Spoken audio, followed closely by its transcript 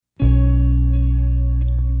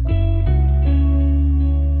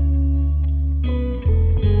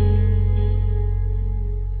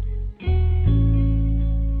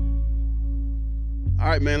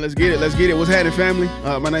right, man, let's get it. Let's get it. What's happening, family?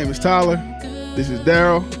 My name is Tyler. This is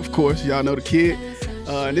Daryl. Of course, y'all know the kid.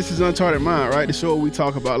 And this is Uncharted Mind, right? The show where we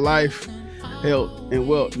talk about life, health, and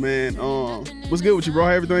wealth, man. What's good with you, bro?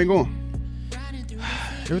 How everything going?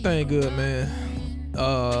 Everything good, man.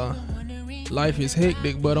 Life is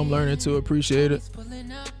hectic, but I'm learning to appreciate it.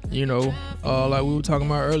 You know, like we were talking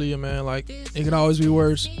about earlier, man, like it could always be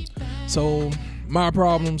worse. So my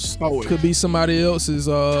problems could be somebody else's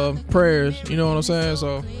prayers, you know what I'm saying?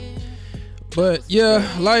 So, but yeah,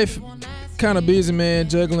 life kind of busy, man,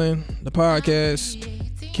 juggling the podcast,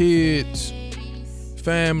 kids,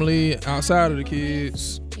 family, outside of the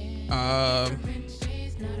kids,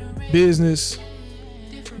 business,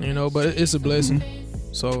 you know, but it's a blessing.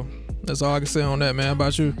 So that's all I can say on that, man. How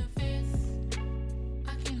about you?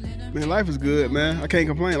 Man, life is good, man. I can't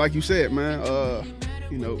complain. Like you said, man,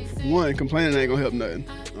 you know, one, complaining ain't gonna help nothing.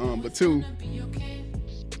 But two,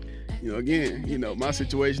 you know, again, you know, my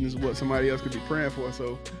situation is what somebody else could be praying for.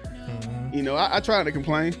 So, you know, I try to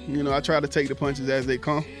complain. You know, I try to take the punches as they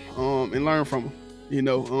come, and learn from them. You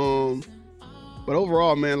know, but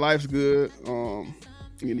overall, man, life's good. You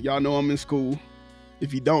know, y'all know I'm in school.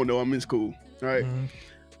 If you don't know, I'm in school, right?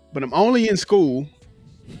 But I'm only in school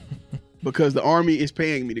because the Army is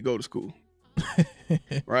paying me to go to school,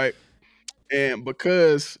 right? And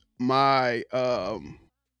because my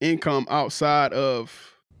income outside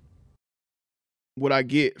of what I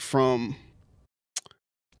get from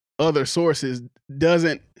other sources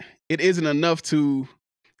isn't enough to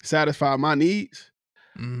satisfy my needs.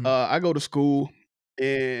 I go to school,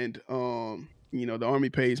 and you know, the Army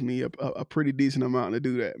pays me a pretty decent amount to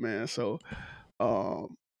do that, man. So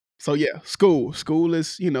yeah, school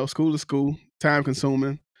is, you know, school is school, time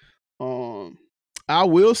consuming. I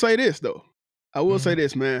will say this though. I will say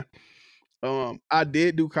this, man. I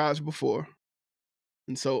did do college before,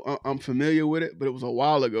 and so I'm familiar with it, but it was a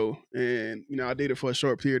while ago, and you know, I did it for a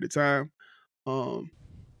short period of time. And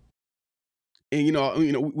you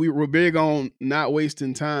know, we were big on not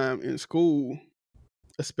wasting time in school,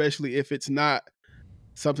 especially if it's not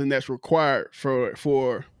something that's required for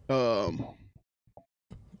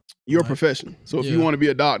your profession. So if you want to be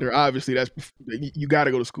a doctor, obviously you got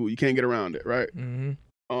to go to school. You can't get around it, right?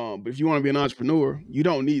 But if you want to be an entrepreneur, you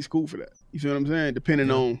don't need school for that. You feel what I'm saying?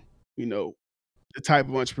 Depending on, you know, the type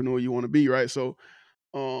of entrepreneur you want to be, right? So,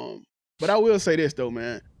 but I will say this though,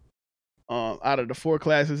 man. Out of the 4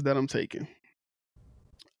 classes that I'm taking,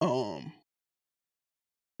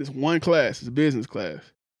 this one class is a business class.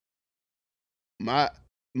 My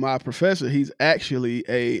professor, he's actually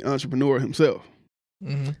a entrepreneur himself.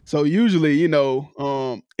 So usually, you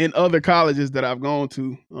know, in other colleges that I've gone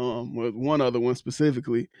to, with one other one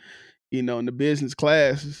specifically, you know, in the business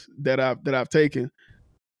classes that I've taken,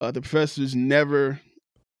 the professors never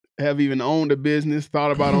have even owned a business, thought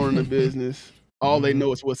about owning a business. All they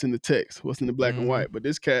know is what's in the text, what's in the black and white. But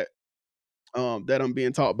this cat that I'm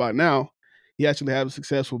being taught by now, he actually has a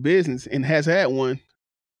successful business and has had one,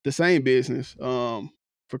 the same business,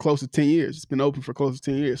 for close to 10 years. It's been open for close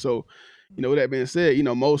to 10 years. So, you know, with that being said, you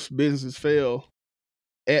know, most businesses fail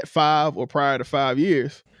at 5 or prior to 5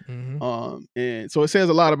 years. And so it says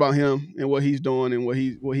a lot about him and what he's doing and what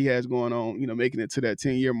he has going on, you know, making it to that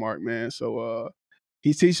 10-year mark, man. So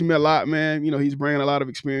he's teaching me a lot, man. You know, he's bringing a lot of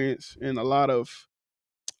experience and a lot of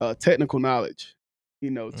technical knowledge,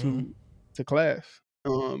 you know, to class.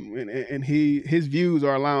 And his views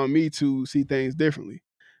are allowing me to see things differently,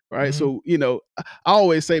 right? So, you know, I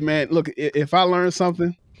always say, man, look, if I learn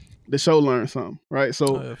something, the show learns something, right?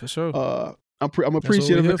 So for sure. I'm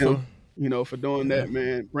appreciative of him, you know, for doing that,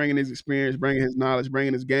 man, bringing his experience, bringing his knowledge,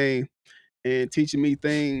 bringing his game, and teaching me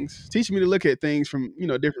to look at things from, you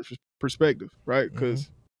know, different perspective, right? Because,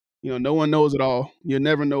 you know, no one knows it all. You'll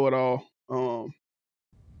never know it all.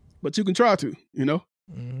 But you can try to, you know,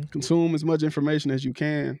 consume as much information as you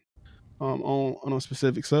can on a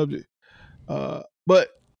specific subject. But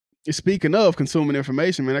speaking of consuming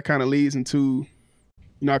information, man, that kind of leads into,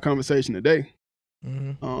 you know, our conversation today.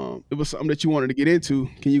 It was something that you wanted to get into.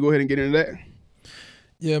 Can you go ahead and get into that?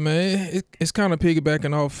 Yeah, man. It's kind of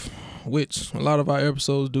piggybacking off, which a lot of our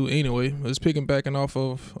episodes do anyway. It's piggybacking off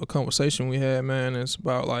of a conversation we had, man. It's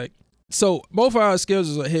about like, so both of our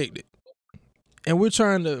schedules are hectic, and we're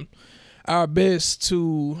trying our best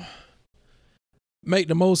to make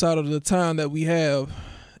the most out of the time that we have.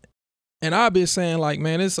 And I've been saying, like,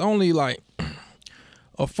 man, it's only like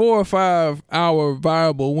a 4 or 5 hour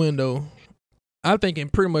viable window, I think, in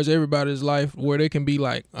pretty much everybody's life where they can be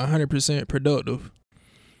like 100% productive.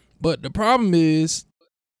 But the problem is,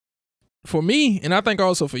 for me, and I think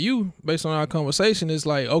also for you, based on our conversation, is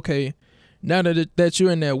like, okay, now that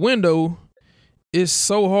you're in that window, it's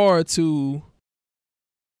so hard to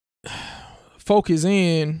focus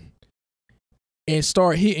in and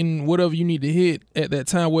start hitting whatever you need to hit at that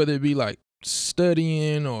time, whether it be like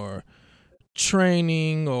studying or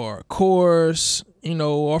training or a course, you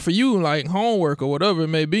know, or for you like homework or whatever it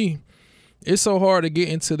may be. It's so hard to get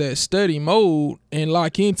into that study mode and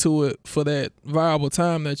lock into it for that viable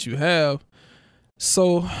time that you have.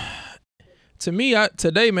 So to me,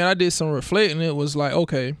 today, man, I did some reflecting. It was like,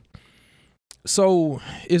 okay, so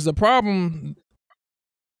is the problem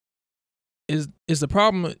is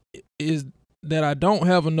that I don't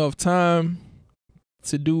have enough time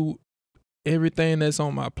to do everything that's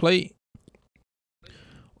on my plate?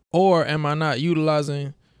 Or am I not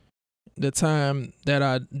utilizing the time that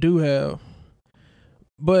I do have?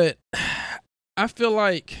 But I feel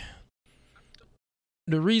like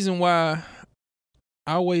the reason why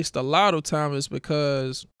I waste a lot of time is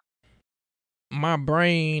because my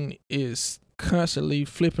brain is constantly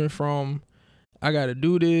flipping from, I got to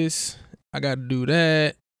do this, I got to do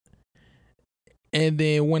that. And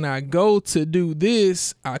then when I go to do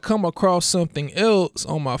this, I come across something else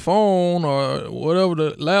on my phone or whatever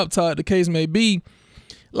the laptop, the case may be.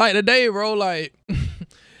 Like today, bro, like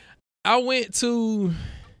I went to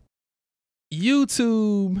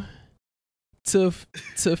YouTube to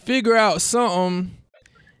figure out something,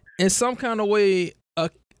 in some kind of way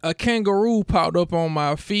a kangaroo popped up on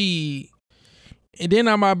my feed. And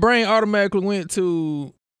then my brain automatically went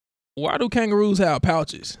to, why do kangaroos have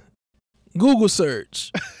pouches? Google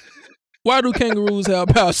search. Why do kangaroos have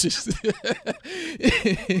pouches?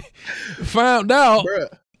 Found out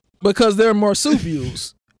because they're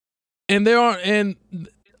marsupials, and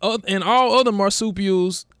all other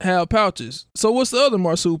marsupials have pouches. So what's the other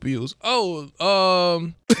marsupials?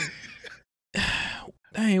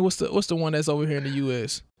 Dang, what's the one that's over here in the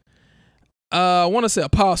U.S.? I want to say a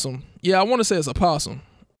possum. Yeah, I want to say it's a possum.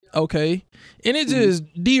 Okay, and it just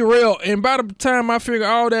derailed. And by the time I figured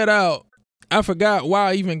all that out, I forgot why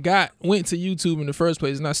I even went to YouTube in the first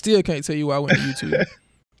place, and I still can't tell you why I went to YouTube.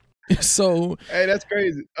 So, hey, that's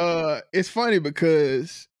crazy. It's funny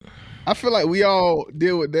because I feel like we all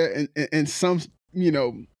deal with that in some,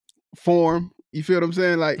 form. You feel what I'm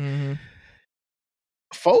saying? Like,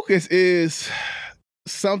 focus is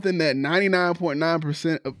something that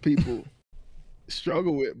 99.9% of people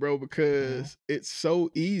struggle with, bro, because it's so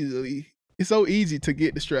easy to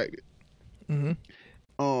get distracted.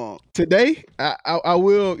 Today, I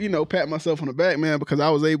will, pat myself on the back, man, because I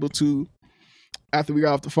was able to, after we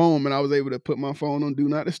got off the phone, man, I was able to put my phone on Do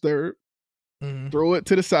Not Disturb, throw it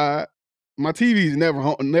to the side. My TV's never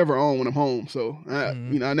on when I'm home, so I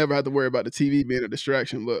never have to worry about the TV being a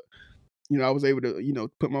distraction. But I was able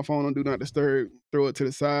to, put my phone on Do Not Disturb, throw it to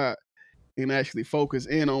the side, and actually focus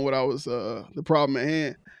in on what I was the problem at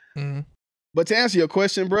hand. But to answer your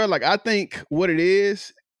question, bro, like I think what it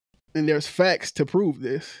is, and there's facts to prove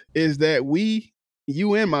this, is that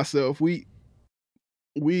you and myself, we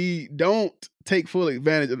don't take full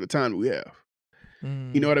advantage of the time that we have.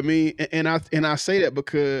 You know what I mean? And I say that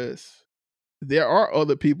because there are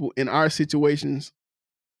other people in our situations,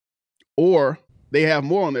 or they have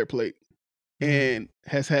more on their plate and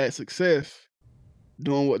has had success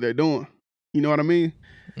doing what they're doing. You know what I mean?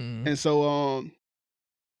 And so,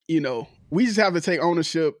 we just have to take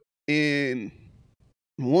ownership in,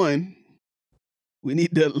 one, we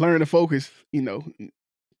need to learn to focus,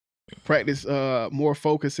 practice more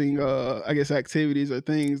focusing, activities or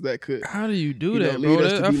things that could. How do you do that, bro?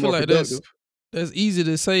 I feel like that's easy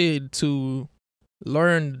to say, to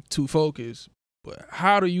learn to focus, but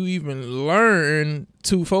how do you even learn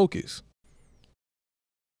to focus?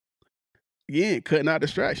 Again, cutting out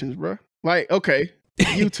distractions, bro. Like, okay,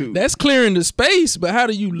 YouTube. That's clearing the space, but how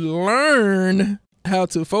do you learn how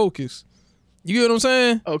to focus? You get what I'm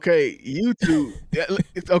saying? Okay, YouTube.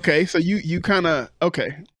 Okay, so you kind of,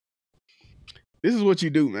 okay. This is what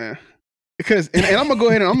you do, man. Because, and I'm going to go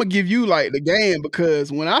ahead and I'm going to give you like the game,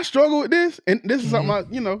 because when I struggle with this, and this is something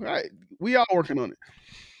we all working on it.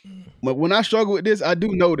 But when I struggle with this, I do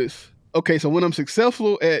notice, okay, so when I'm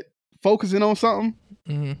successful at focusing on something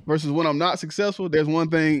versus when I'm not successful, there's one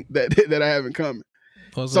thing that I have in common.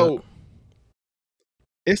 What's so that?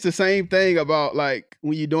 It's the same thing about like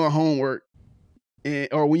when you're doing homework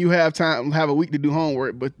or when you have a week to do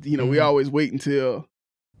homework, but we always wait until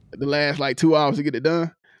the last like 2 hours to get it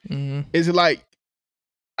done. Is it like,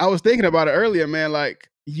 I was thinking about it earlier, man, like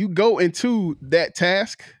you go into that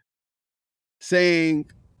task saying,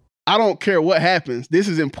 I don't care what happens. This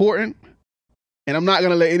is important. And I'm not going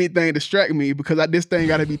to let anything distract me because this thing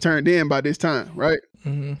got to be turned in by this time. Right.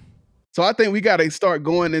 So I think we got to start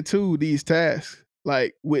going into these tasks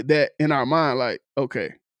like with that in our mind, like,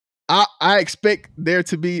 okay, I expect there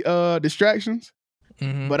to be distractions,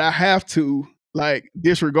 but I have to like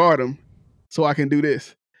disregard them so I can do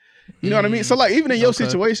this. You know what I mean? So like even in your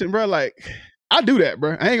situation, bro, like I do that,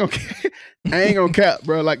 bro. I ain't gonna cap,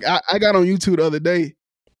 bro. Like I got on YouTube the other day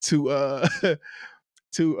to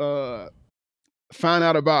to find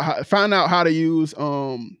out how to use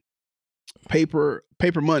paper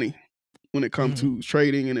money when it comes to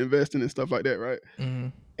trading and investing and stuff like that, right?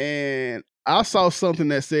 And I saw something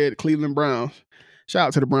that said Cleveland Browns. Shout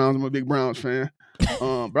out to the Browns. I'm a big Browns fan.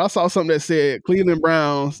 But I saw something that said Cleveland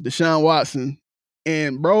Browns, Deshaun Watson.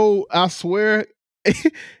 And bro, I swear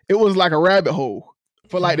it was like a rabbit hole.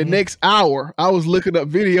 For like the next hour, I was looking up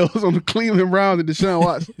videos on the Cleveland Browns and Deshaun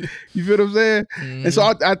Watson. You feel what I'm saying? And so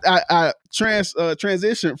I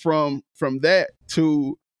transitioned from that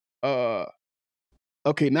to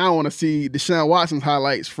okay, now I want to see Deshaun Watson's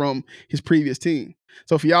highlights from his previous team.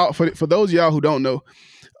 So for those of y'all who don't know,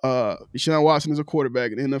 Deshaun Watson is a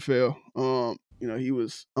quarterback in the NFL. You know, he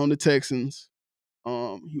was on the Texans.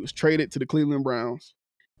 He was traded to the Cleveland Browns.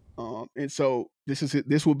 And so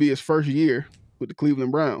this will be his first year with the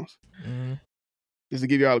Cleveland Browns. Just to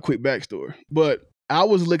give y'all a quick backstory. But I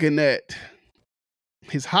was looking at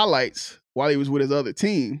his highlights while he was with his other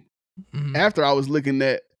team. After I was looking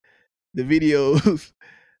at the videos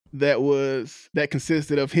that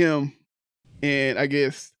consisted of him and I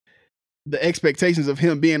guess the expectations of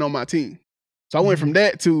him being on my team. So I went from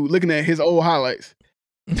that to looking at his old highlights,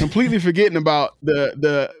 completely forgetting about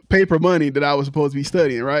the paper money that I was supposed to be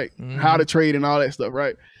studying, right? How to trade and all that stuff,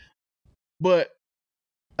 right? But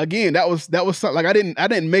again, that was something like I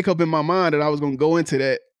didn't make up in my mind that I was going to go into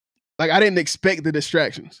that. Like I didn't expect the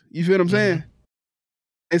distractions. You feel what I'm saying?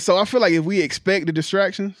 And so I feel like if we expect the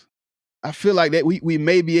distractions, I feel like that we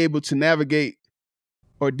may be able to navigate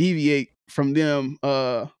or deviate from them.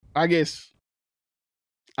 I guess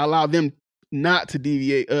allow them not to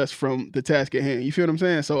deviate us from the task at hand. You feel what I'm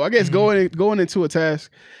saying? So I guess going into a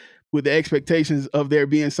task with the expectations of there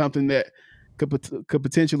being something that could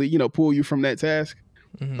potentially, you know, pull you from that task.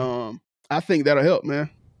 I think that'll help, man,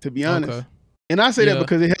 to be honest. Okay. And I say that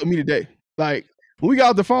because it helped me today. Like when we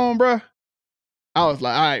got off the phone, bro, I was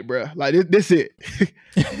like, all right, bro, like this it.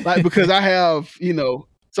 Like, because I have, you know,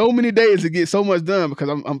 so many days to get so much done because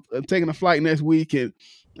I'm taking a flight next week and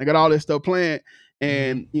I got all this stuff planned.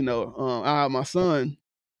 And, you know, I have my son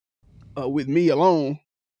with me alone,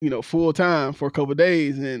 you know, full time for a couple of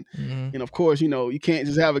days. And, and of course, you know, you can't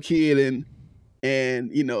just have a kid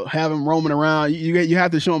and, you know, have him roaming around. You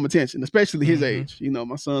have to show him attention, especially his age. You know,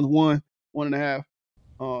 my son's 1.5.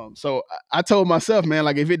 So I told myself, man,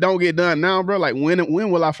 like if it don't get done now, bro, like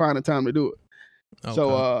when will I find the time to do it? Okay.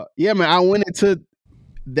 So yeah, man, I went into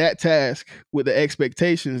that task with the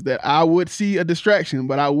expectations that I would see a distraction,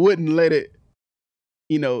 but I wouldn't let it,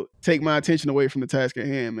 you know, take my attention away from the task at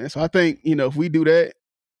hand, man. So I think, you know, if we do that,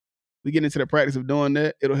 we get into the practice of doing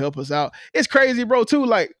that, it'll help us out. It's crazy, bro, too.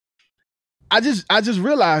 Like I just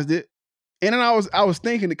realized it. And then I was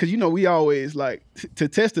thinking, because, you know, we always like to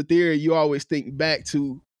test the theory, you always think back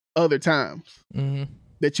to other times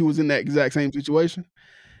that you was in that exact same situation.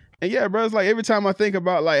 And yeah, bro, it's like every time I think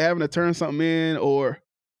about like having to turn something in or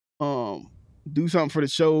do something for the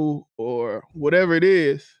show or whatever it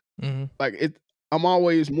is, like I'm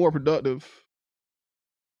always more productive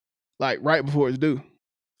like right before it's due.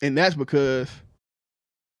 And that's because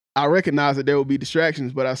I recognize that there will be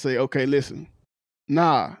distractions, but I say, okay, listen,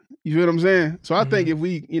 nah, you feel what I'm saying? So I think if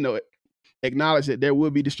we, you know, acknowledge that there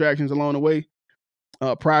will be distractions along the way,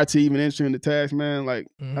 prior to even entering the task, man, like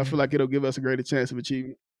I feel like it'll give us a greater chance of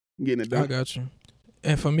achieving getting it done. I got you.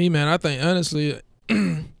 And for me, man, I think honestly,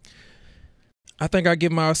 I think I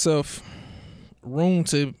give myself room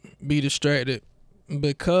to be distracted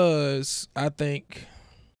because I think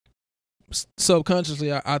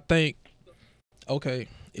subconsciously I think, okay,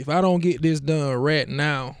 if I don't get this done right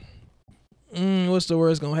now, what's the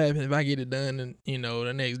worst gonna happen if I get it done in, you know,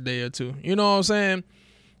 the next day or two? You know what I'm saying?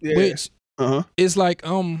 Yeah. Which it's like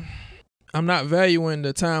I'm not valuing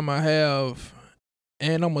the time I have,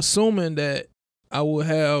 and I'm assuming that I will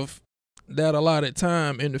have that allotted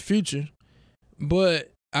time in the future,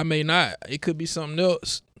 but I may not. It could be something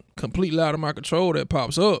else completely out of my control that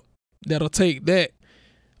pops up that'll take that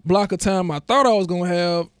block of time I thought I was gonna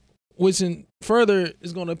have, which in further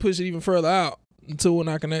is gonna push it even further out until when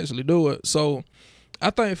I can actually do it. So I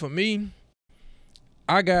think for me,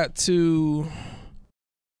 I got to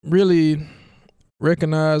really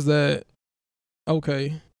recognize that,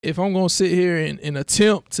 okay, if I'm going to sit here and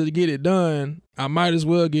attempt to get it done, I might as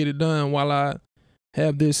well get it done while I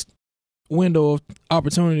have this window of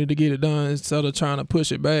opportunity to get it done instead of trying to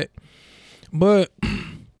push it back. But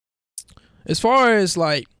as far as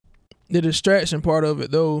like the distraction part of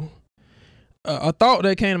it though, a thought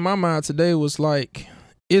that came to my mind today was like,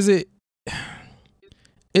 is it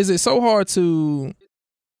so hard to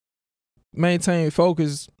maintain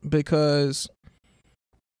focus because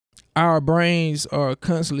our brains are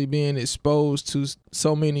constantly being exposed to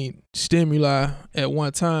so many stimuli at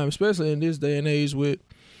one time, especially in this day and age with,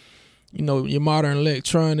 you know, your modern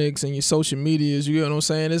electronics and your social medias, you know what I'm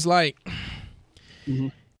saying? It's like,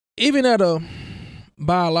 even at a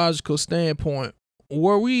biological standpoint,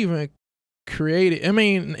 were we even created? I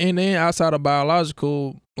mean, and then outside of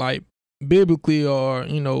biological, like biblically or,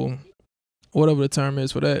 you know, whatever the term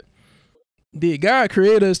is for that, did God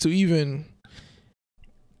create us to even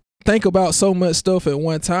think about so much stuff at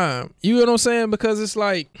one time? You know what I'm saying? Because it's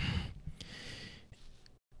like,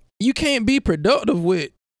 you can't be productive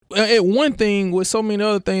with at one thing with so many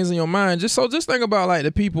other things in your mind. Just think about like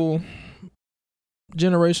the people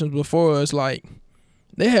generations before us, like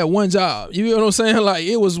they had one job. You know what I'm saying? Like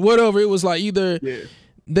it was whatever. It was like either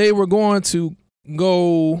they were going to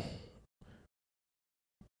go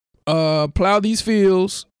plow these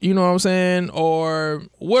fields, you know what I'm saying, or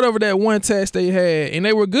whatever that one task they had, and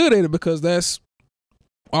they were good at it because that's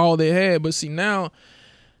all they had. But see, now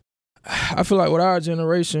I feel like with our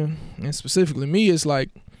generation, and specifically me, it's like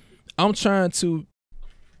I'm trying to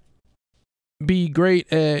be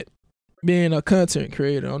great at being a content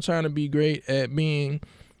creator. I'm trying to be great at being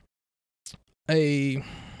a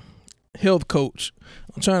health coach.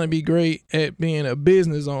 I'm trying to be great at being a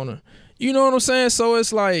business owner. You know what I'm saying? So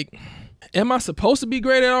it's like, am I supposed to be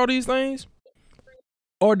great at all these things?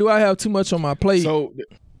 Or do I have too much on my plate? So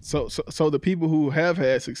the people who have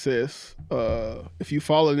had success, if you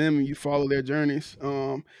follow them and you follow their journeys,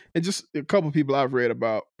 and just a couple of people I've read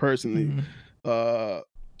about personally,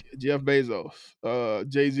 Jeff Bezos,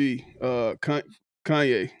 Jay-Z,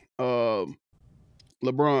 Kanye,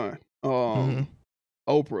 LeBron,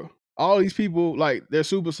 Oprah, all these people, like they're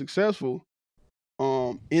super successful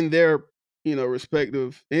in their, you know,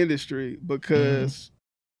 respective industry because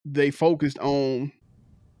they focused on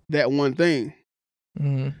that one thing.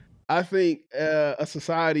 I think a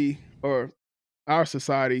society, or our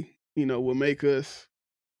society, you know, will make us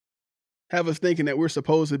have us thinking that we're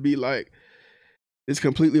supposed to be like this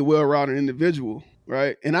completely well-rounded individual,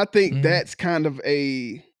 right? And I think that's kind of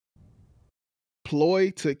a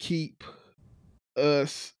ploy to keep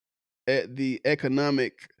us at the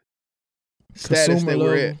economic status Consumer that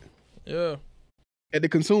level. we're at. Yeah. At the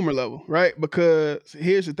consumer level, right? Because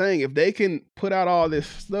here's the thing: if they can put out all this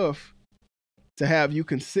stuff to have you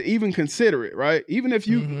even consider it, right? Even if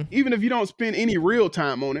you don't spend any real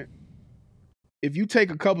time on it, if you take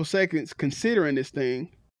a couple seconds considering this thing,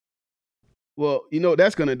 well, you know what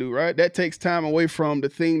that's gonna do, right? That takes time away from the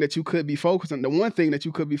thing that you could be focusing, the one thing that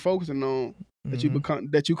you could be focusing on, that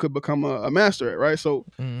you could become a master at, right? So,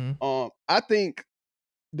 I think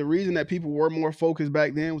the reason that people were more focused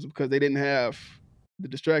back then was because they didn't have the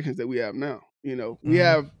distractions that we have now. You know, we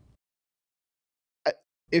have.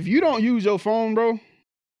 If you don't use your phone, bro,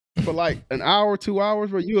 for like an hour, 2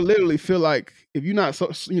 hours, bro, you will literally feel like, if you're not,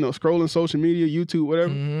 scrolling social media, YouTube,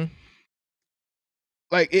 whatever,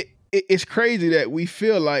 like it's crazy that we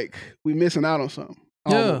feel like we missing out on something.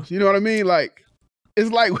 Almost. You know what I mean? Like,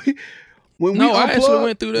 it's like when we unplug, I actually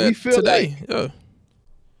went through that we feel today. Like,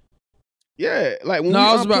 yeah, like when we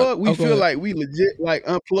unplug, we feel like we legit like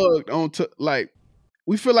unplugged onto, like,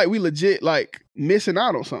 we feel like we legit like missing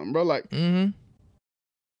out on something, bro. Like, and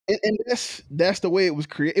that's the way it was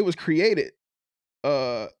created. It was created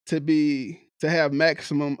to have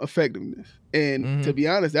maximum effectiveness, and to be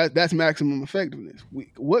honest, that's maximum effectiveness.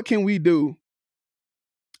 What can we do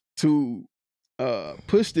to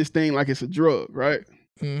push this thing like it's a drug, right?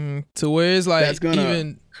 To where it's like, that's gonna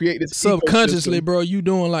even create this subconsciously, ecosystem. bro, you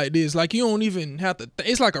doing like this. Like, you don't even have to,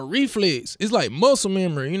 it's like a reflex. It's like muscle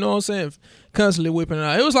memory, you know what I'm saying? Constantly whipping it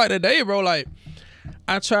out. It was like that day, bro, like,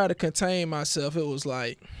 I tried to contain myself. It was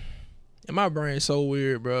like, and my brain's so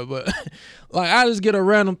weird, bro, but like, I just get a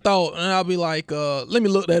random thought and I'll be like, let me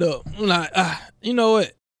look that up. I'm like, you know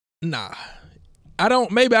what? Nah.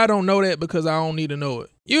 Maybe I don't know that because I don't need to know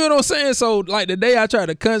it. You know what I'm saying? So like the day I try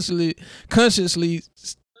to consciously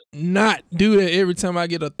not do that every time I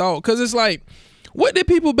get a thought. Cause it's like, what did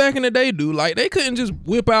people back in the day do? Like, they couldn't just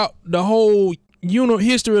whip out the whole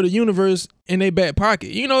history of the universe in their back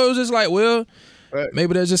pocket. You know, it was just like, well,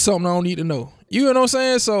 maybe that's just something I don't need to know. You know what I'm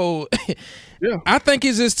saying? So yeah. I think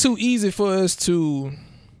it's just too easy for us to,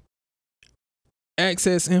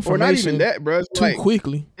 access or not information even that, bro. It's too like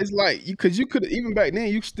quickly. it's like because you could even back then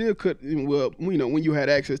you still could well when you had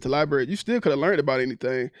access to libraries you still could have learned about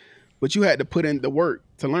anything, but you had to put in the work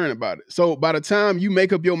to learn about it. So by the time you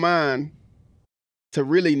make up your mind to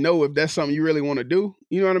really know if that's something you really want to do,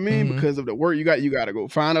 you know what I mean? Mhm. Because of the work you got to go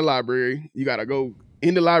find a library. You got to go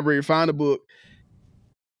in the library, find a book.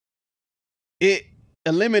 It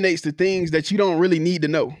eliminates the things that you don't really need to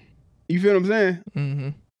know. You feel what I'm saying? Mm-hmm.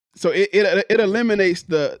 So it eliminates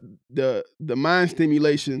the mind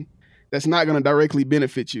stimulation that's not going to directly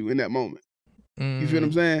benefit you in that moment. You feel what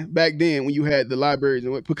I'm saying? Back then when you had the libraries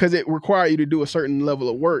and because it required you to do a certain level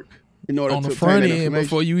of work in order on to the front obtain that end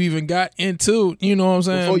before you even got into, you know what I'm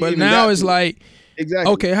saying? But now it's like,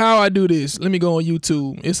 exactly. Okay, how I do this? Let me go on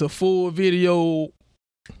YouTube. It's a full video,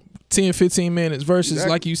 10, 15 minutes versus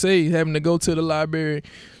like you say, having to go to the library,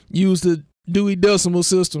 use the Dewey Decimal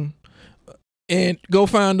System and go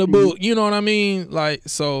find the book. You know what I mean? Like,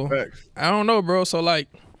 so I don't know, bro. So like,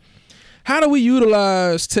 how do we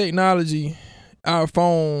utilize technology, our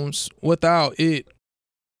phones, without it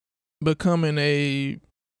becoming a,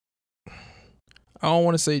 I don't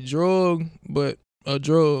want to say drug, but a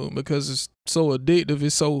drug, because it's so addictive.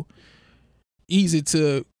 It's so easy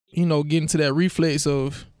to, you know, get into that reflex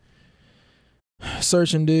of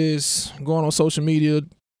searching this, going on social media,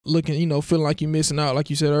 looking, you know, feeling like you're missing out, like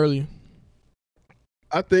you said earlier.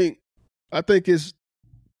 I think it's,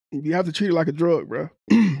 you have to treat it like a drug, bro.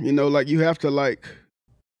 You know, like you have to like,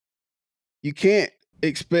 you can't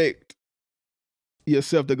expect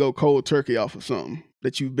yourself to go cold turkey off of something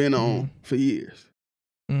that you've been on for years.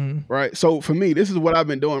 Right. So for me, this is what I've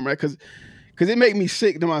been doing, right? Because it make me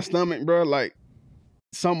sick to my stomach, bro. Like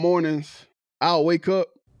some mornings I'll wake up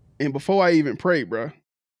and before I even pray, bro,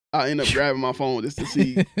 I'll end up grabbing my phone just to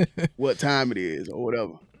see what time it is or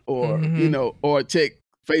whatever. Or, you know, or check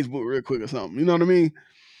Facebook real quick or something. You know what I mean?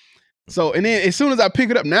 So, and then as soon as I pick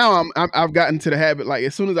it up now, I've gotten to the habit, like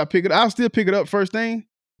as soon as I pick it, I'll still pick it up first thing,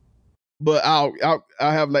 but I'll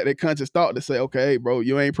have like that conscious thought to say, okay, hey, bro,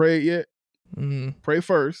 you ain't prayed yet. Pray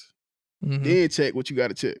first, then check what you got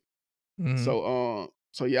to check. So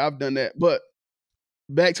yeah, I've done that. But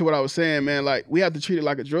back to what I was saying, man, like we have to treat it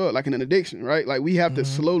like a drug, like an addiction, right? Like we have to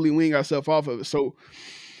slowly wean ourselves off of it. So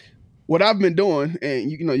what I've been doing,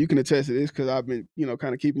 and you know, you can attest to this because I've been, you know,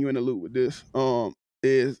 kind of keeping you in the loop with this,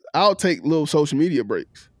 is I'll take little social media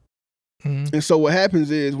breaks. And so what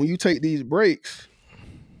happens is when you take these breaks,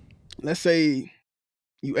 let's say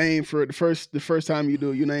you aim for the first time you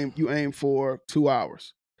do, you aim for 2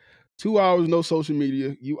 hours. 2 hours, no social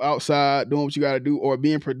media. You outside doing what you got to do or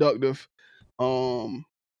being productive. You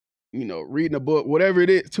know, reading a book, whatever it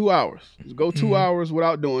is. 2 hours. Just go 2 hours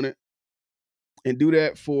without doing it, and do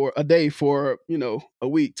that for a day for, you know, a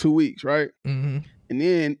week, 2 weeks, right? And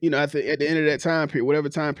then, you know, at the end of that time period, whatever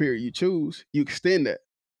time period you choose, you extend that.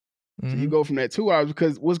 So you go from that 2 hours,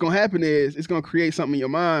 because what's going to happen is it's going to create something in your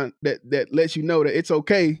mind that lets you know that it's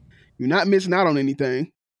okay. You're not missing out on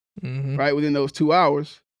anything, right, within those 2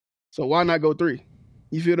 hours. So why not go 3?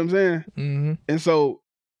 You feel what I'm saying? And so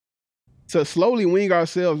to slowly wean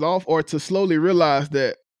ourselves off, or to slowly realize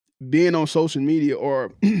that being on social media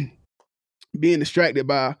or being distracted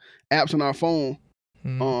by apps on our phone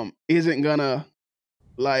isn't gonna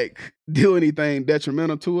like do anything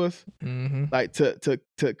detrimental to us. Like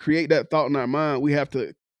to create that thought in our mind, we have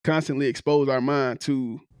to constantly expose our mind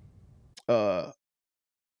to the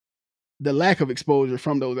lack of exposure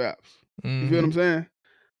from those apps. You feel what I'm saying?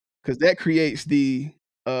 Because that creates the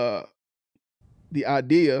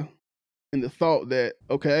idea and the thought that,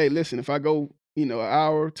 okay, hey, listen, if I go, you know, an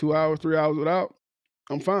hour, 2 hours, 3 hours without,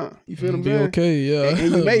 I'm fine. You feel what I'm saying? Okay, yeah.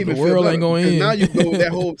 And you may even the world feel ain't going in. now you go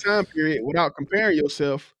that whole time period without comparing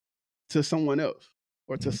yourself to someone else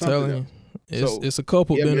or to something else. It's a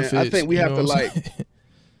couple benefits. Man, I think we have to like,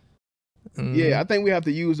 yeah, I think we have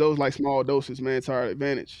to use those like small doses, man, to our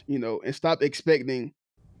advantage, you know, and stop expecting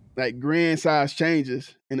like grand size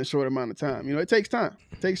changes in a short amount of time. You know, it takes time.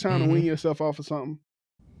 It takes time to wean yourself off of something.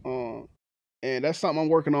 And that's something I'm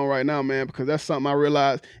working on right now, man, because that's something I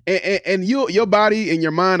realized. And your body and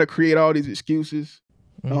your mind will create all these excuses,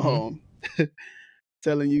 telling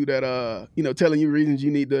you that you know, telling you reasons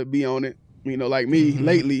you need to be on it. You know, like me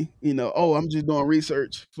lately, you know, oh, I'm just doing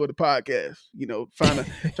research for the podcast. You know, trying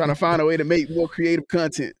to find a way to make more creative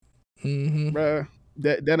content. Bruh,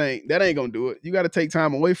 that ain't gonna do it. You got to take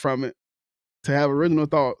time away from it to have original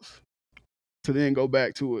thoughts, to then go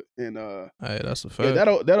back to it. And hey, that's a fact.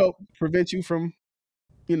 Yeah, that'll prevent you from,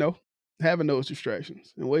 you know, having those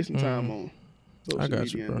distractions and wasting time on social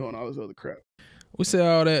media and doing all this other crap. We say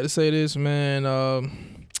all that to say this,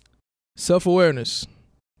 man. Self-awareness.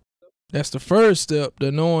 that's the first step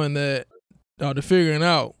to knowing that, to figuring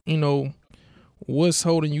out, what's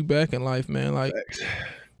holding you back in life, man. Like,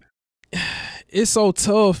 it's so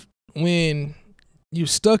tough when you're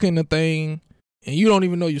stuck in the thing and you don't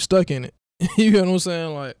even know you're stuck in it. You know what I'm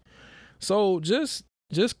saying? Like, so just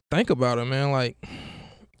think about it, man. Like,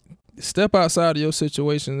 step outside of your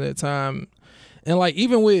situation at that time. And like,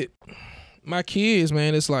 even with my kids,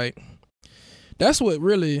 man, it's like, that's what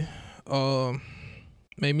really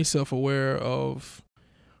made me self-aware of,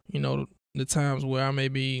 the times where I may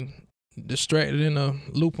be distracted in a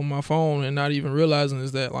loop on my phone and not even realizing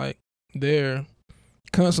is that, like, they're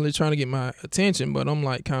constantly trying to get my attention, but I'm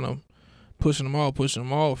like kind of pushing them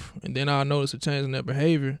off. And then I'll notice a change in their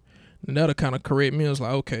behavior. And that'll kind of correct me. It's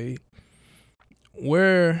like, okay,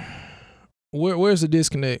 where's the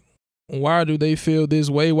disconnect? Why do they feel this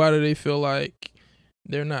way? Why do they feel like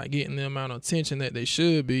they're not getting the amount of attention that they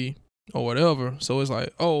should be or whatever? So it's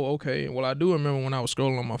like, oh, okay. Well, I do remember when I was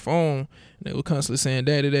scrolling on my phone and they were constantly saying,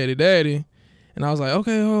 daddy, daddy, daddy. And I was like,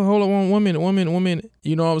 okay, hold on one minute.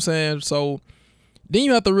 You know what I'm saying? So then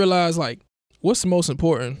you have to realize, like, what's the most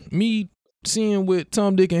important? Me seeing what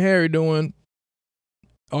Tom, Dick, and Harry doing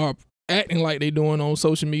or acting like they doing on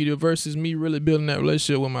social media versus me really building that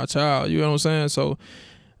relationship with my child. You know what I'm saying? So,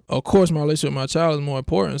 of course, my relationship with my child is more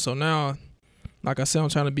important. So now, like I said, I'm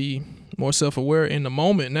trying to be more self-aware in the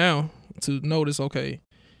moment now to notice, okay,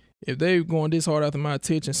 if they're going this hard after my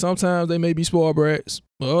attention, sometimes they may be spoiled brats,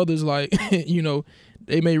 but others, like,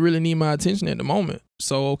 they may really need my attention at the moment.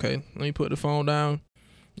 So, okay, let me put the phone down.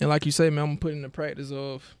 And like you say, man, I'm going to put in the practice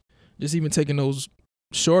of just even taking those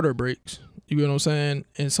shorter breaks. You know what I'm saying?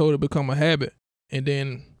 And so it'll become a habit. And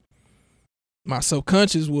then my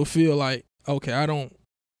subconscious will feel like, okay, I don't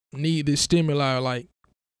need this stimuli like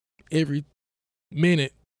every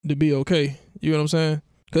minute to be okay. You know what I'm saying?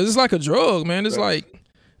 Because it's like a drug, man. It's like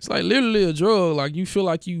literally a drug. Like, you feel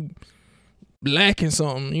like you lacking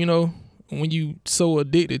something, when you so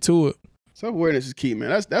addicted to it. Self-awareness is key, man.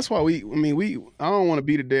 That's why I don't want to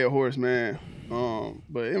beat a dead horse, man.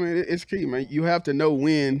 But I mean, it's key, man. You have to know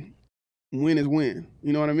when is when.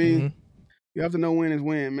 You know what I mean? Mm-hmm. You have to know when is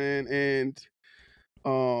when, man. And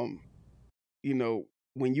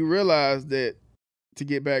when you realize that, to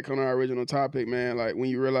get back on our original topic, man, like when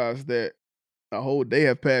you realize that a whole day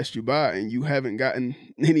have passed you by and you haven't gotten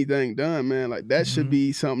anything done, man, like that should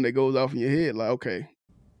be something that goes off in your head. Like, okay,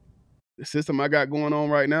 the system I got going on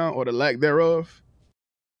right now, or the lack thereof,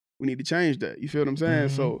 we need to change that. You feel what I'm saying?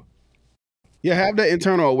 So, yeah, have that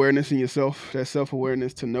internal awareness in yourself, that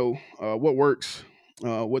self-awareness to know what works,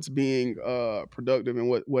 what's being productive, and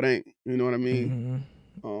what ain't. You know what I mean?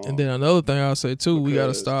 And then another thing I'll say too, we got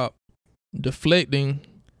to stop deflecting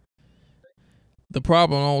the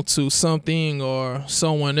problem onto something or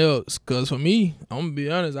someone else. Because for me, I'm going to be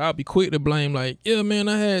honest, I'll be quick to blame, like, yeah, man,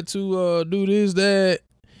 I had to do this, that.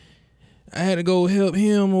 I had to go help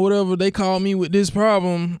him or whatever. They called me with this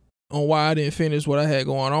problem on why I didn't finish what I had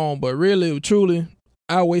going on. But really, truly,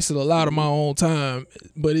 I wasted a lot of my own time.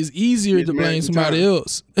 But it's easier to blame somebody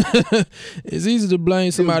else. It's easy to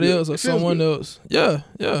blame somebody else or someone else. Yeah.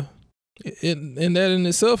 And that in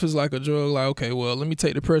itself is like a drug. Like, okay, well, let me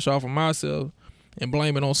take the pressure off of myself and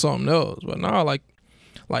blame it on something else. But nah, like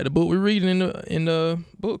the book we're reading in the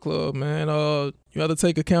book club, man. You have to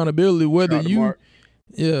take accountability whether you.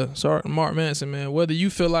 Yeah, sorry, Mark Manson, man. Whether you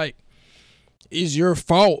feel like it's your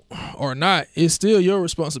fault or not, it's still your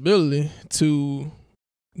responsibility to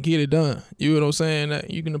get it done. You know what I'm saying?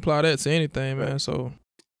 That you can apply that to anything, man. So,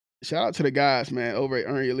 shout out to the guys, man, over at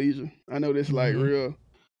Earn Your Leisure. I know this is like real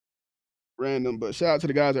random, but shout out to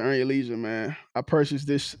the guys at Earn Your Leisure, man. I purchased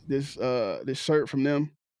this shirt from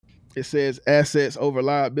them. It says assets over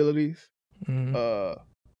liabilities. If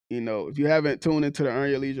you haven't tuned into the Earn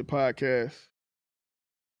Your Leisure podcast,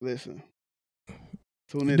 listen.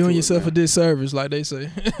 You're doing yourself a disservice, like they say.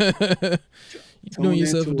 You're doing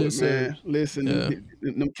yourself a disservice. Listen,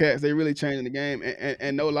 them cats, they really changing the game.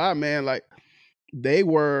 And no lie, man, like they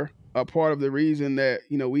were a part of the reason that,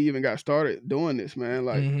 we even got started doing this, man.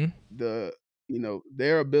 Like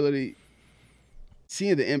their ability,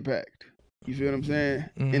 seeing the impact. You feel what I'm saying?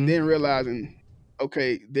 And then realizing,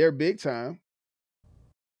 okay, they're big time,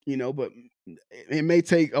 but it may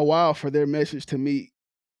take a while for their message to meet,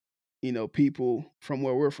 people from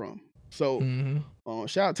where we're from. So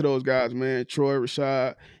shout out to those guys, man, Troy,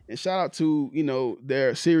 Rashad, and shout out to,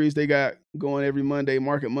 their series they got going every Monday,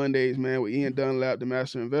 Market Mondays, man, with Ian Dunlap, the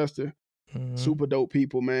Master Investor. Super dope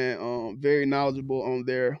people, man. Very knowledgeable on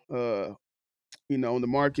their, on the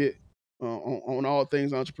market, on all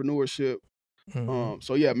things entrepreneurship.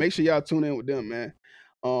 So yeah, make sure y'all tune in with them, man.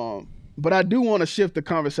 But I do want to shift the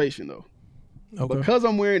conversation though. Okay. Because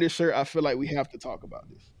I'm wearing this shirt, I feel like we have to talk about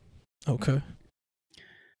this. Okay.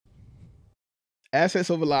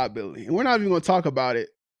 Assets over liability. And we're not even going to talk about it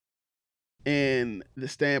in the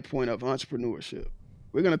standpoint of entrepreneurship.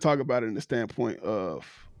 We're going to talk about it in the standpoint of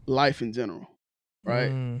life in general,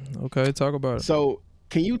 right? Okay, talk about it. So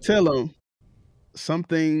can you tell them some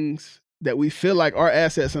things that we feel like are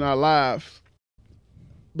assets in our lives,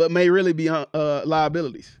 but may really be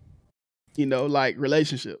liabilities? You know, like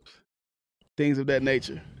relationships, things of that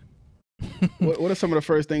nature. What are some of the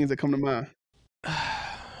first things that come to mind?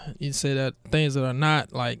 You say that things that are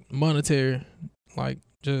not like monetary, like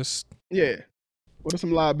just Yeah. What are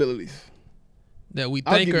some liabilities that we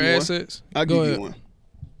think are assets? I'll give you one.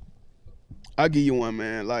 I'll give you one,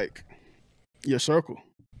 man. Like your circle.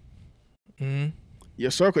 Mm-hmm.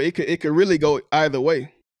 Your circle, it could really go either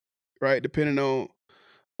way, right? Depending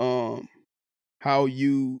on how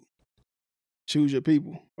you choose your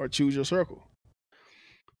people or choose your circle.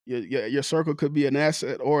 Your circle could be an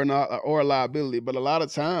asset or a liability, but a lot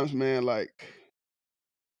of times, man, like,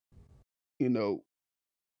 you know,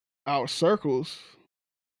 our circles,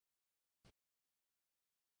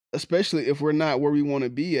 especially if we're not where we want to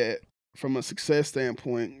be at from a success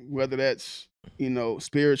standpoint, whether that's, you know,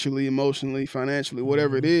 spiritually, emotionally, financially,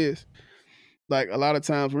 whatever it is, like a lot of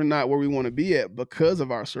times we're not where we want to be at because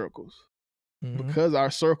of our circles, because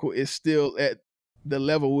our circle is still at the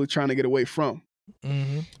level we're trying to get away from.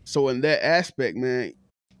 So in that aspect, man,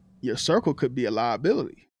 your circle could be a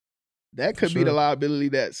liability. That could be the liability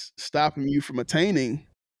that's stopping you from attaining,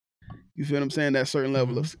 you feel what I'm saying, that certain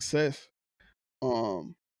level of success.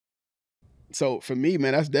 So for me,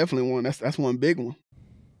 man, that's definitely one. That's one big one.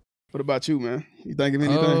 What about you, man? You think of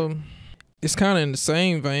anything? It's kind of in the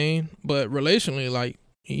same vein, but relationally, like,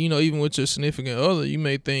 you know, even with your significant other, you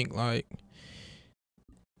may think like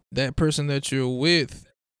that person that you're with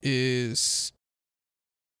is,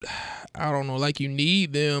 I don't know, like you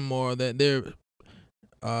need them, or that they're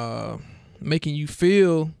making you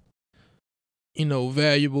feel, you know,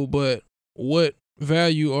 valuable, but what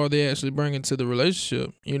value are they actually bringing to the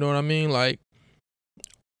relationship? You know what I mean? Like,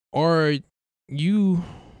 are you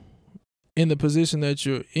in the position that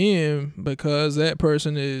you're in because that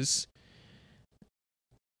person is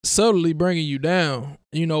subtly bringing you down,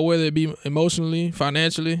 you know, whether it be emotionally,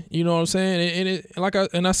 financially, you know what I'm saying?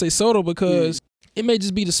 And I say subtle because it may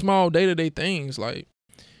just be the small day-to-day things. Like,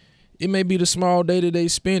 it may be the small day-to-day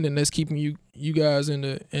spending that's keeping you guys in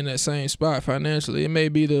that same spot financially. It may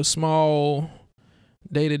be the small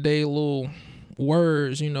day-to-day little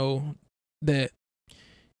words, you know, that,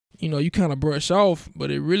 you know, you kind of brush off,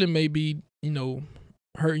 but it really may be, you know,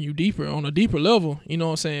 hurting you deeper on a deeper level, you know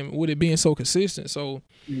what I'm saying, with it being so consistent. So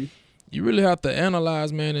you really have to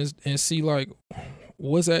analyze, man, and see like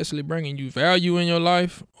what's actually bringing you value in your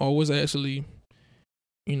life, or what's actually,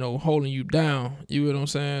 you know, holding you down. You know what I'm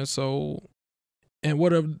saying? So, and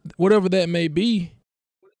whatever that may be,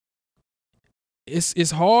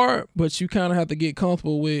 it's hard, but you kind of have to get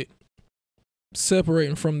comfortable with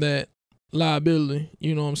separating from that liability.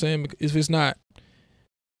 You know what I'm saying? If it's not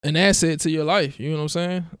an asset to your life, you know what I'm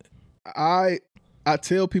saying? I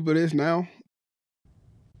tell people this now,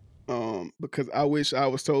 because I wish I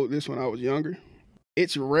was told this when I was younger.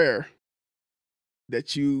 It's rare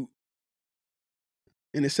that you,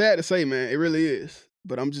 and it's sad to say, man, it really is,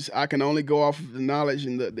 but I can only go off of the knowledge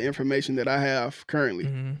and the information that I have currently,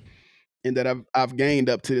 and that I've gained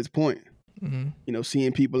up to this point. You know,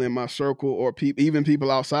 seeing people in my circle, or even people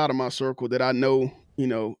outside of my circle that I know, you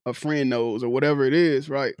know, a friend knows, or whatever it is,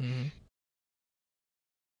 right?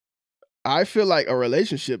 I feel like a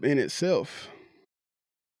relationship in itself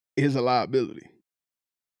is a liability,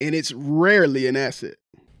 and it's rarely an asset.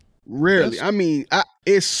 Rarely. I mean,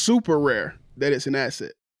 it's super rare that it's an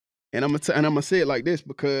asset. And I'm gonna say it like this,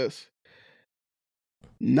 because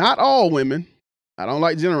not all women, I don't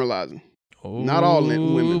like generalizing. Not all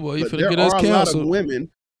women, boy, but there are a lot of women.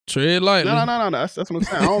 Tread lightly. No. That's what I'm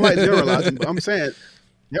saying. I don't like generalizing, but I'm saying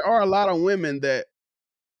there are a lot of women that,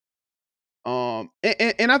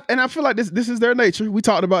 and I feel like this is their nature. We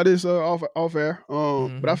talked about this off air.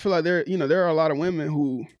 But I feel like there are a lot of women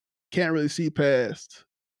who can't really see past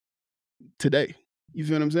today. You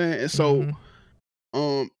feel what I'm saying? And so,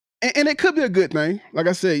 and it could be a good thing. Like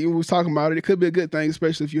I said, you was talking about it. It could be a good thing,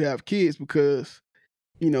 especially if you have kids, because,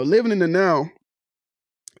 you know, living in the now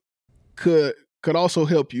could also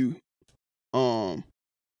help you.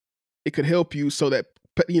 It could help you so that,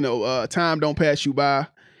 you know, time don't pass you by.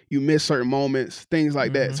 You miss certain moments, things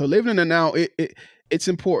like that. So living in the now, it's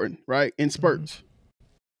important, right? In spurts.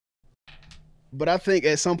 But I think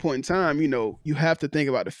at some point in time, you have to think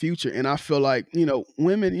about the future. And I feel like,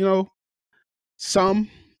 women, some,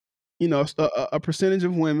 a percentage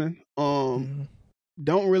of women Mm-hmm.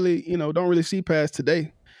 don't really see past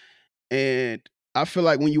today. And I feel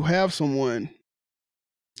like when you have someone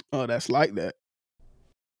that's like that,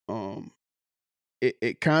 um,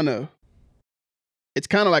 it kind of it's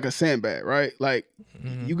kind of like a sandbag, right? Like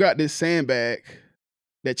Mm-hmm. you got this sandbag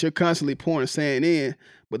that you're constantly pouring sand in,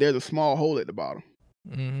 but there's a small hole at the bottom,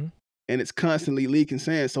 Mm-hmm. and it's constantly leaking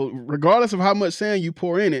sand. So regardless of how much sand you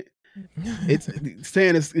pour in it, it's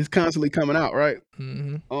sand is constantly coming out, right?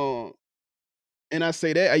 Mm-hmm. Um, and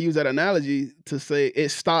I use that analogy to say it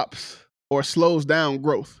stops or slows down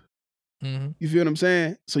growth. Mm-hmm. You feel what I'm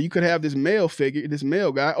saying? So you could have this male figure, this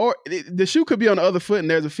male guy, or the shoe could be on the other foot, and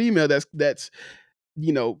there's a female that's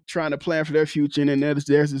trying to plan for their future, and then there's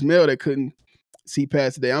this male that couldn't see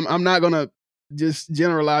past today. I'm not gonna just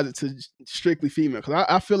generalize it to strictly female because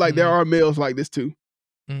I feel like there Mm-hmm. are males like this too.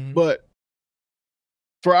 Mm-hmm. But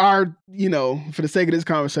for for the sake of this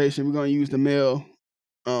conversation, we're gonna use the male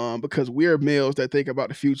because we're males that think about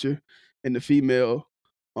the future, and the female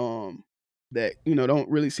um, that don't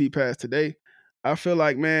really see past today. I feel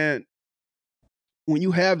like, man, when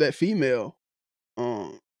you have that female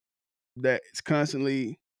um, that is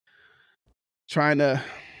constantly trying to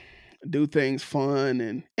do things fun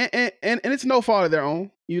and it's no fault of their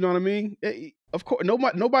own. You know what I mean? Of course,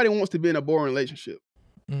 nobody wants to be in a boring relationship,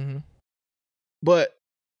 Mm-hmm. but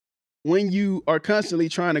when you are constantly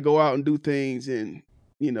trying to go out and do things and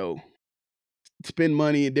you know spend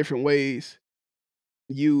money in different ways,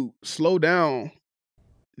 you slow down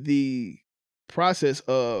the process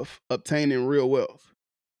of obtaining real wealth.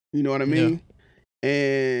 You know what I Yeah. mean?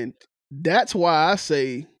 And that's why I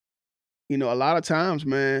say, a lot of times,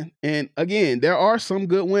 man, and again, there are some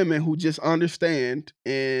good women who just understand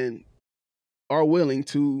and are willing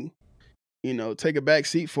to, take a back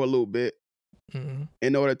seat for a little bit Mm-hmm.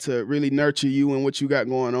 in order to really nurture you and what you got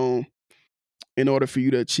going on in order for you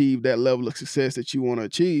to achieve that level of success that you want to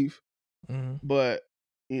achieve. Mm-hmm. But,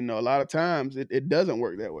 a lot of times it doesn't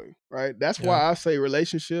work that way, right? That's Yeah. why I say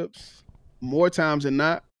relationships, more times than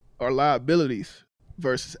not, are liabilities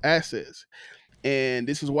versus assets. And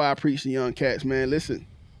this is why I preach to young cats, man. Listen,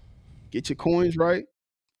 get your coins right,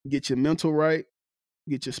 get your mental right,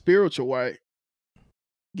 get your spiritual right,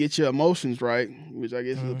 get your emotions right, which I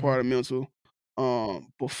guess is a Mm-hmm. part of mental,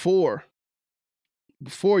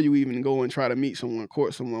 before you even go and try to meet someone,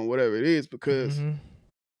 court someone, whatever it is, because Mm-hmm.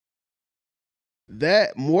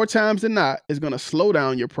 that more times than not is gonna slow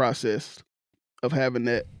down your process of having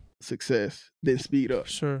that success than speed up.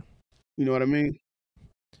 For sure. You know what I mean?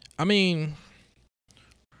 I mean,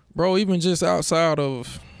 bro, even just outside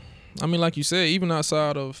of, I mean, like you said, even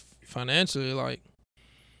outside of financially, like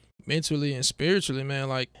mentally and spiritually, man,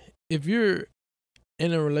 like if you're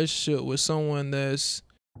in a relationship with someone that's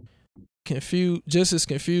confused, just as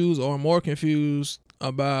confused or more confused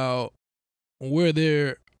about where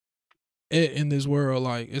they're at in this world,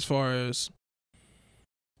 like as far as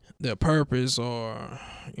their purpose or,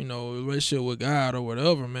 relationship with God or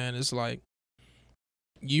whatever, man, it's like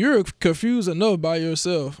you're confused enough by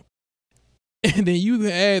yourself. And then you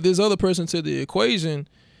add this other person to the equation,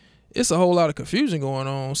 it's a whole lot of confusion going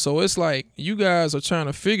on. So it's like you guys are trying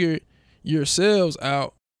to figure yourselves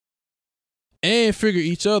out and figure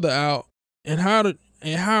each other out, and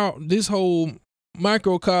how this whole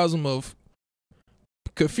microcosm of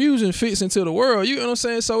confusion fits into the world. You know what I'm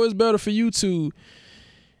saying? So it's better for you to,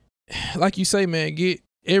 like you say, man, get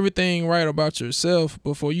everything right about yourself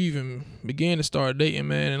before you even begin to start dating,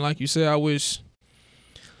 man. And like you said, I wish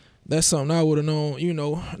that's something I would have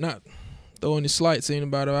known, not throwing any slights to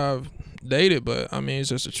anybody I've dated, but I mean, it's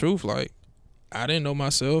just the truth. Like, I didn't know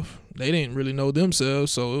myself. They didn't really know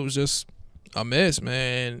themselves. So it was just a mess,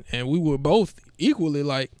 man. And we were both equally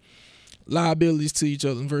like liabilities to each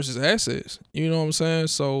other versus assets. You know what I'm saying?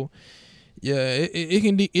 So yeah, it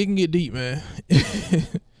can get deep, man.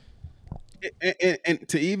 And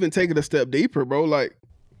to even take it a step deeper, bro, like,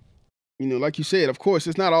 like you said, of course,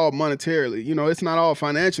 it's not all monetarily. It's not all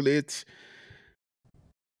financially. It's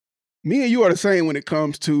me and you are the same when it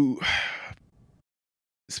comes to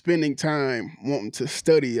spending time wanting to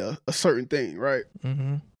study a certain thing, right?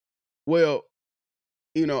 Mm-hmm. Well,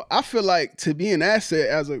 I feel like to be an asset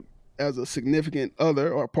as a significant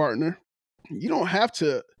other or partner, you don't have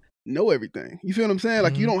to know everything. You feel what I'm saying?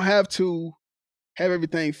 Like you Mm-hmm. don't have to have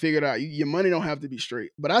everything figured out. Your money don't have to be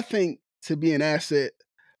straight. But I think to be an asset,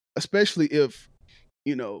 especially if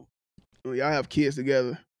when y'all have kids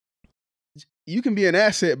together, you can be an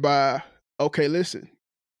asset by, okay, listen,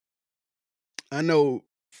 I know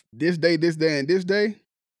this day, and this day,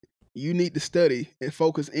 you need to study and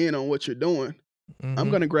focus in on what you're doing. Mm-hmm. I'm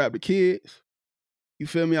going to grab the kids. You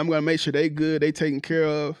feel me? I'm going to make sure they good, they taken care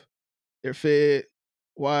of, they're fed,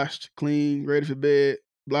 washed, clean, ready for bed,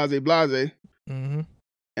 blase. Mm-hmm.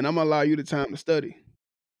 And I'm going to allow you the time to study,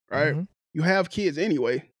 right? Mm-hmm. You have kids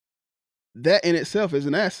anyway. That in itself is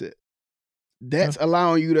an asset. That's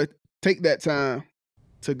allowing you to take that time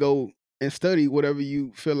to go and study whatever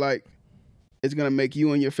you feel like is going to make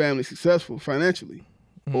you and your family successful financially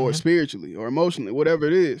or spiritually or emotionally, whatever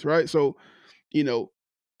it is, right? So, you know,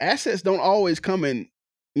 assets don't always come in,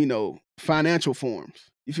 you know, financial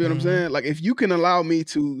forms. You feel what I'm saying? Like, if you can allow me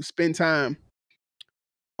to spend time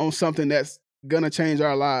on something that's going to change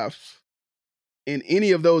our lives in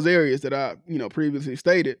any of those areas that I, you know, previously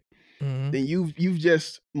stated, then you've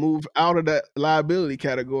just moved out of that liability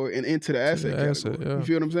category and into the asset category. Yeah. You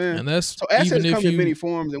feel what I'm saying? And that's so assets come in many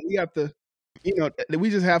forms, and we have to, you know, we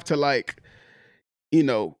just have to, like, you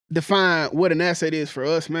know, define what an asset is for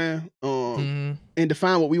us, man, and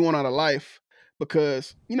define what we want out of life.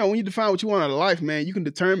 Because, you know, when you define what you want out of life, man, you can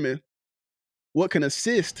determine what can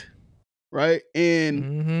assist, right,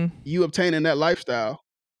 in you obtaining that lifestyle,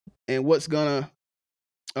 and what's gonna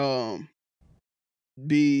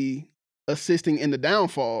be assisting in the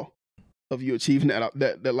downfall of you achieving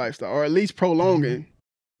that lifestyle, or at least prolonging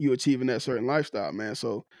you achieving that certain lifestyle, man.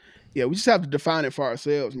 So, yeah, we just have to define it for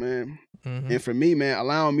ourselves, man. And for me, man,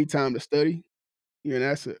 allowing me time to study, you're an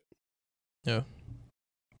asset. Yeah,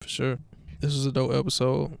 for sure. This was a dope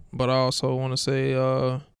episode, but I also want to say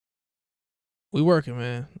we working,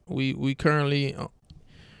 man. We currently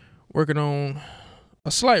working on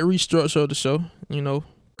a slight restructure of the show, you know,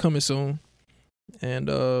 coming soon. And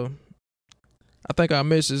I think our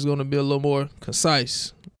message is going to be a little more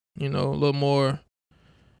concise, you know, a little more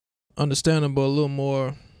understandable, a little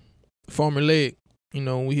more formulaic, you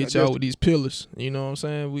know, when we hit y'all with these pillars. You know what I'm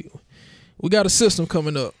saying? We got a system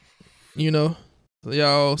coming up, you know. So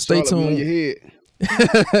y'all stay tuned.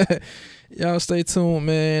 Y'all stay tuned,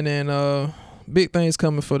 man. And big things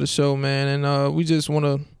coming for the show, man. And we just want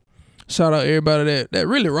to shout out everybody that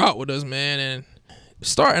really rock with us, man. And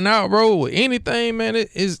starting out, bro, with anything, man,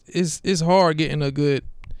 it's hard getting a good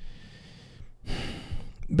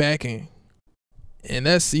backing. And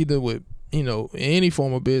that's either with, you know, any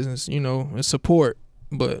form of business, you know, and support.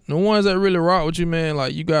 But the ones that really rock with you, man,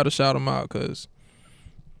 like, you got to shout them out, because,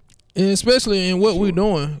 and especially in what we're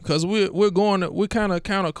doing, because we're kind of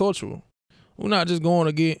countercultural. We're not just going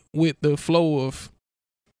to get with the flow of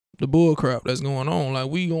the bull crap that's going on. Like,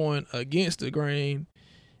 we going against the grain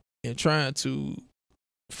and trying to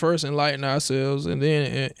first enlighten ourselves and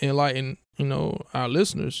then enlighten, you know, our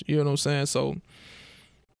listeners. You know what I'm saying? So,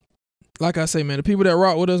 like I say, man, the people that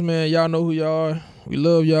rock with us, man, y'all know who y'all are. We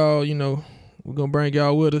love y'all. You know, we're going to bring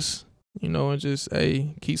y'all with us, you know, and just,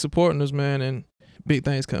 hey, keep supporting us, man. And big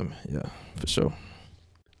things coming. Yeah, for sure.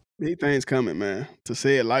 Big things coming, man, to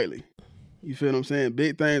say it lightly. You feel what I'm saying?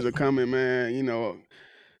 Big things are coming, man. You know,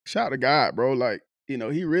 shout out to God, bro. Like, you know,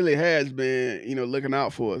 he really has been, you know, looking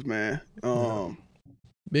out for us, man.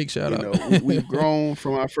 Big shout out. Know, we've grown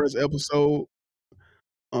from our first episode.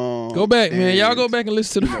 Go back, man. Y'all go back and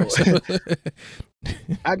listen to the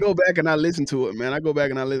I go back and I listen to it, man. I go back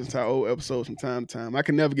and I listen to our old episodes from time to time. I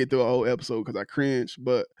can never get through a whole episode because I cringe,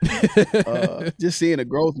 but just seeing the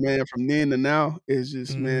growth, man, from then to now is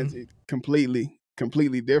just, man, it's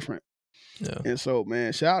completely different. Yeah. And so,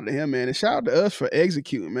 man, shout out to him, man, and shout out to us for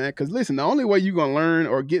executing, man. Because listen, the only way you're gonna learn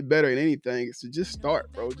or get better at anything is to just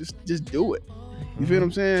start, bro. Just do it. You feel what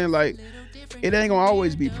I'm saying? Like, it ain't gonna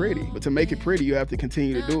always be pretty, but to make it pretty, you have to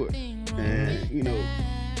continue to do it, and, you know,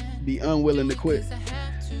 be unwilling to quit.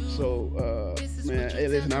 So, man, hey,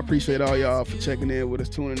 listen, I appreciate all y'all for checking in with us,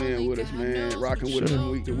 tuning in with us, man, rocking with us from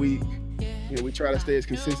week to week. You know, we try to stay as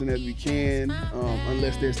consistent as we can,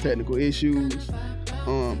 unless there's technical issues.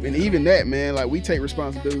 And even that, man, like, we take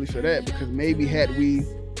responsibility for that, because maybe had we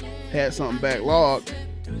had something backlogged,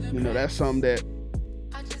 you know, that's something that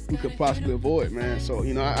we could possibly avoid, man. So,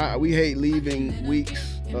 you know, we hate leaving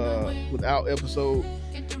weeks without an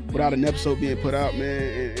episode being put out,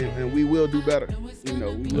 man, and we will do better. You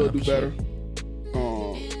know, we will do better.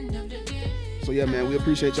 So, yeah, man, we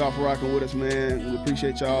appreciate y'all for rocking with us, man. We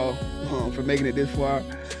appreciate y'all for making it this far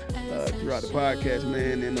throughout the podcast,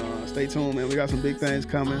 man. And stay tuned, man. We got some big things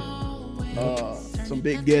coming. Some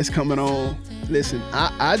big guests coming on. Listen,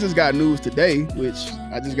 I just got news today, which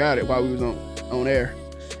I just got it while we was on air.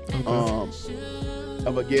 Okay.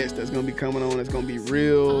 Of a guest that's going to be coming on. That's going to be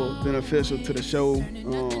real beneficial to the show.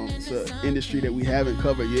 It's an industry that we haven't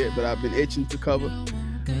covered yet, but I've been itching to cover.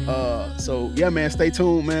 So yeah, man, stay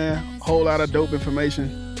tuned, man. Whole lot of dope information.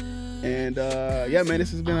 And yeah, man,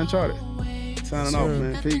 this has been Uncharted. Signing off,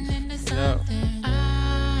 man. Peace. Yeah.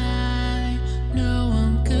 I know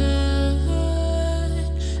I'm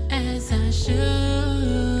good as I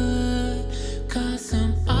should, 'cause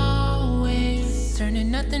I'm always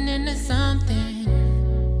turning nothing into something.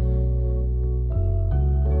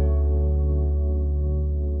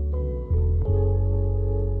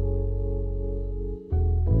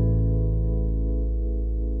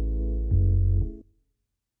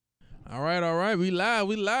 All right. We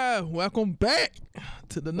live. Welcome back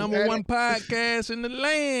to the number one podcast in the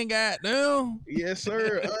land, goddamn. Yes,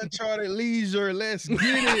 sir. Uncharted Leisure. Let's get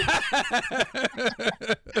it.